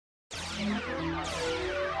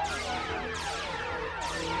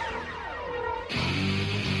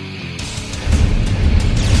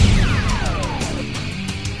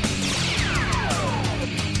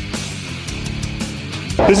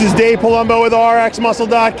This is Dave Palumbo with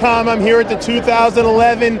RxMuscle.com. I'm here at the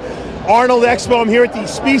 2011 Arnold Expo. I'm here at the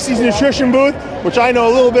Species Nutrition booth, which I know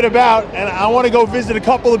a little bit about, and I want to go visit a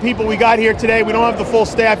couple of people we got here today. We don't have the full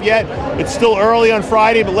staff yet. It's still early on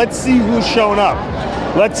Friday, but let's see who's showing up.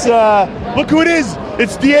 Let's look who it is.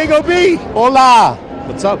 It's Diego B. Hola.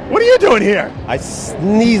 What's up? What are you doing here? I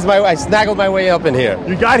snaggled my way up in here.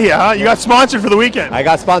 You got here, huh? You got sponsored for the weekend. I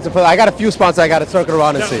got sponsored I got a few sponsors I got to circle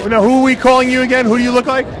around and see. Now, who are we calling you again? Who do you look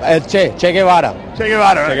like? Che Guevara. Che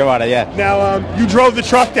Guevara. Che Guevara, yeah. Now, you drove the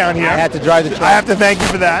truck down here. I had to drive the truck. I have to thank you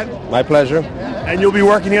for that. My pleasure. And you'll be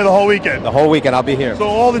working here the whole weekend. The whole weekend I'll be here. So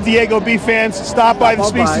all the Diego B fans, stop by the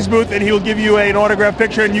Species booth and he'll give you an autographed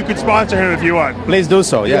picture and you can sponsor him if you want. Please do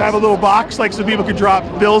so, yes. You have a little box like so people could drop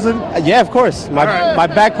bills in? Yeah, of course. My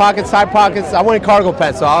back pockets, side pockets. I wanted cargo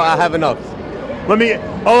pants, so I'll have enough. Let me,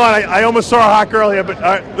 hold on, I almost saw a hot girl here, but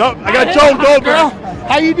no, I got Joel Goldberg.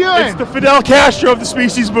 How you doing? It's the Fidel Castro of the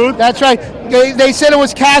Species booth. That's right. They said it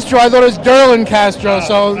was Castro. I thought it was Derlin Castro,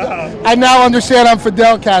 so I now understand I'm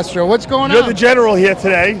Fidel Castro. What's going on? You're the general here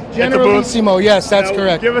today. Generalissimo, yes, that's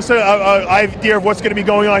correct. Give us an idea of what's going to be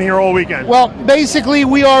going on here all weekend. Well, basically,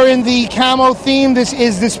 we are in the camo theme. This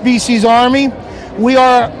is the Species Army. We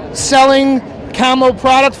are selling camo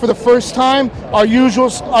products for the first time. Our usual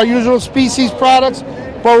Species products,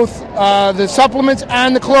 both the supplements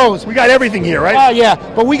and the clothes. We got everything here, right? Yeah,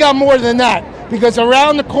 but we got more than that. Because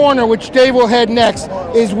around the corner, which Dave will head next,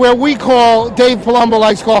 is where we call, Dave Palumbo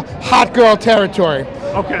likes to call, hot girl territory.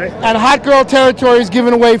 Okay. And hot girl territory is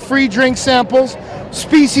giving away free drink samples,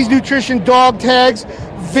 Species Nutrition dog tags,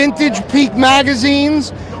 vintage Peak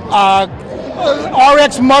magazines,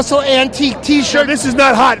 RX Muscle antique T-shirt. This is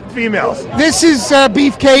not hot females. This is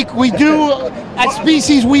beefcake. We do, at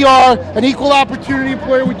Species, we are an equal opportunity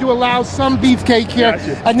employer. We do allow some beefcake here.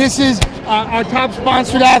 Gotcha. And this is our top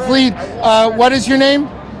sponsored athlete. What is your name?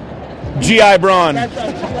 G.I. Braun.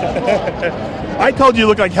 I told you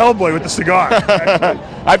look like Hellboy with the cigar.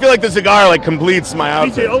 I feel like the cigar completes my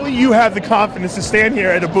outfit. Only you have the confidence to stand here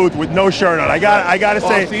at a booth with no shirt on. I got to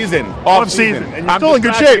say, off season. And you're still in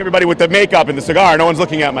good shape. Everybody with the makeup and the cigar. No one's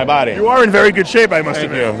looking at my body. You are in very good shape, I must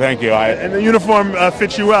admit. Thank you. And the uniform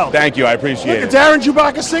fits you well. Thank you. I appreciate it. It's Aaron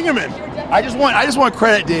Chewbacca Singerman. I just want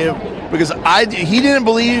credit, Dave, because he didn't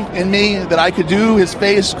believe in me that I could do his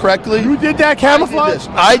face correctly. You did that camouflage?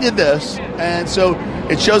 I did this, and so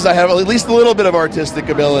it shows I have at least a little bit of artistic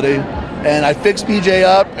ability. And I fixed PJ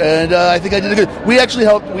up, and I think I did good. We actually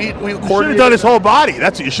helped. We coordinated. You should have done his whole body.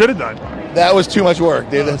 That's what you should have done. That was too much work,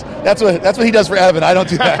 Dave. That's what he does for Evan. I don't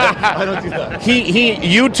do that. I don't do that. He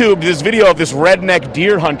YouTubed this video of this redneck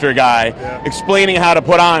deer hunter guy explaining how to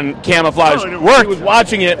put on camouflage. Oh, it worked. He was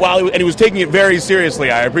watching it and he was taking it very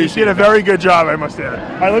seriously. I appreciate it. You did a very good job, I must add.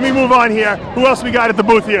 All right, let me move on here. Who else we got at the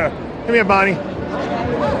booth here? Come here, Bonnie.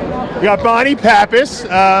 We got Bonnie Pappas.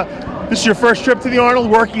 This is your first trip to the Arnold,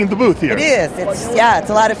 working in the booth here. It is. It's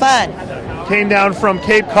a lot of fun. Came down from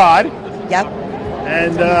Cape Cod. Yep.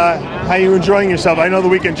 And how are you enjoying yourself? I know the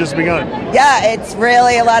weekend just begun. Yeah, it's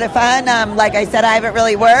really a lot of fun. Like I said, I haven't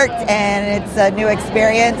really worked, and it's a new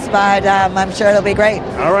experience, but I'm sure it'll be great.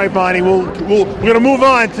 All right, Bonnie. We're going to move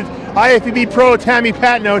on to IFBB Pro Tammy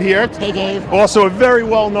Patnote here. Hey, Dave. Also a very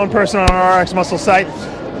well-known person on our RX Muscle site.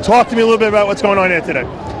 Talk to me a little bit about what's going on here today.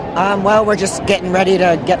 Well, we're just getting ready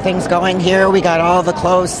to get things going here. We got all the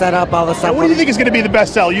clothes set up, all the stuff. What do you think is going to be the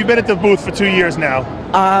best seller? You've been at the booth for 2 years now.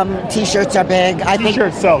 T-shirts are big.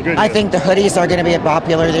 T-shirts sell good. I think the hoodies are going to be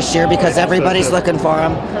popular this year because everybody's looking for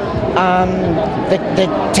them. The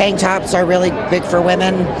tank tops are really big for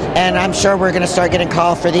women, and I'm sure we're going to start getting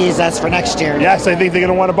called for these as for next year. Yes, I think they're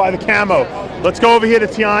going to want to buy the camo. Let's go over here to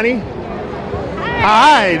Titone.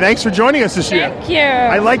 Hi, thanks for joining us this year. Thank you.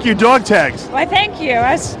 I like your dog tags. Why, thank you.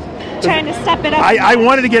 I was trying to step it up. I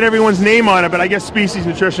wanted to get everyone's name on it, but I guess Species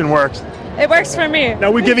Nutrition works. It works for me.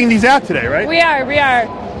 Now, we're giving these out today, right? We are.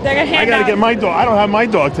 They're going to hand I got to out. get my dog. I don't have my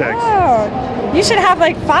dog tags. Oh, you should have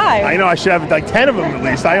 5. I know, I should have 10 of them at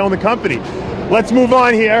least. I own the company. Let's move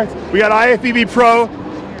on here. We got IFBB Pro,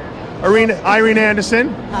 Irene Anderson.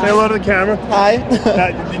 Hi. Say hello to the camera.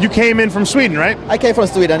 Hi. You came in from Sweden, right? I came from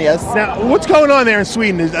Sweden, yes. Now, what's going on there in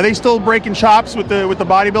Sweden? Are they still breaking chops with the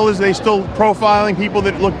bodybuilders? Are they still profiling people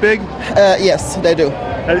that look big? Yes, they do.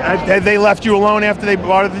 Have they left you alone after they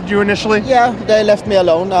bothered you initially? Yeah, they left me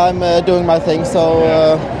alone. I'm doing my thing, so...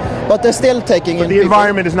 but they're still taking in the people.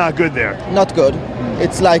 Environment is not good there. Not good.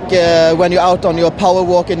 It's like when you're out on your power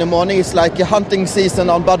walk in the morning, it's like a hunting season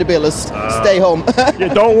on bodybuilders. Stay home.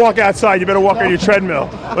 Yeah, don't walk outside. You better walk on your treadmill.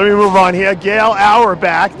 Let me move on here. Gail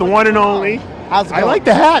Auerbach, the one and only. How's it going? I like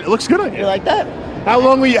the hat. It looks good on you. You like that?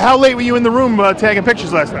 How late were you in the room taking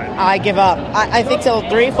pictures last night? I give up. I think till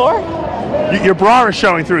 3, 4. Your bra is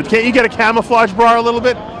showing through. Can't you get a camouflage bra a little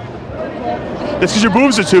bit? That's because your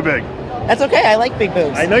boobs are too big. That's okay. I like big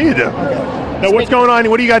boobs. I know you do. Now, what's going on?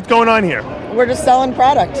 What do you got going on here? We're just selling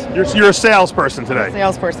product. You're a salesperson today.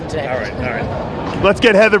 Salesperson today. All right. Let's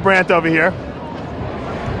get Heather Brandt over here.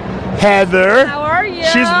 Heather. How are you?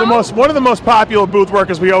 She's one of the most popular booth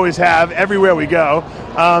workers we always have everywhere we go.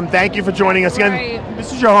 Thank you for joining us again. Right.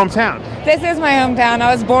 This is your hometown. This is my hometown.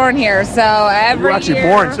 I was born here, so every You were actually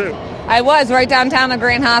year, born too. I was right downtown at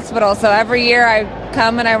Grand Hospital. So every year I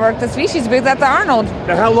come and I work the species booth at the Arnold.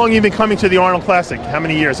 Now, how long have you been coming to the Arnold Classic? How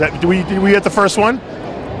many years? Did we get the first one?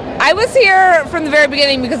 I was here from the very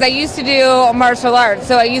beginning because I used to do martial arts,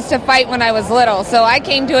 so I used to fight when I was little. So I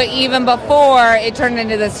came to it even before it turned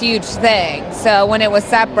into this huge thing. So when it was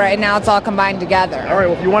separate, and now it's all combined together. All right,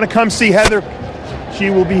 well, if you want to come see Heather,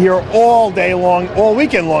 she will be here all day long, all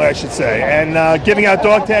weekend long, I should say, and giving out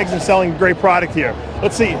dog tags and selling great product here.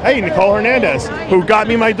 Let's see. Hey, Nicole Hernandez, who got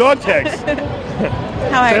me my dog tags.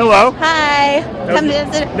 How are Say you? hello. Hi. Come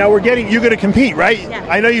visit. Now you're going to compete, right? Yeah.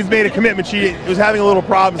 I know you've made a commitment. She was having a little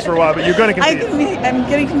problems for a while, but you're going to compete. I'm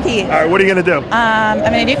going to compete. All right, what are you going to do? I'm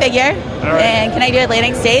going to do figure. All right. And can I do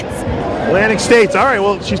Atlantic States? Atlantic States. All right,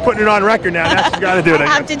 well, she's putting it on record now. Now she's got to do it. I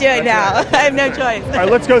have to do it now. I have no choice. All right,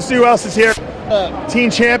 let's go see who else is here. Teen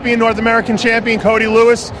champion, North American champion, Cody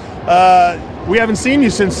Lewis. We haven't seen you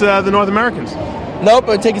since the North Americans. Nope,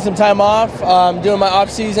 I'm taking some time off. Doing my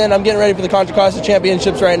off season. I'm getting ready for the Contra Costa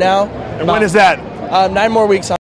Championships right now. And when is that? 9 more weeks.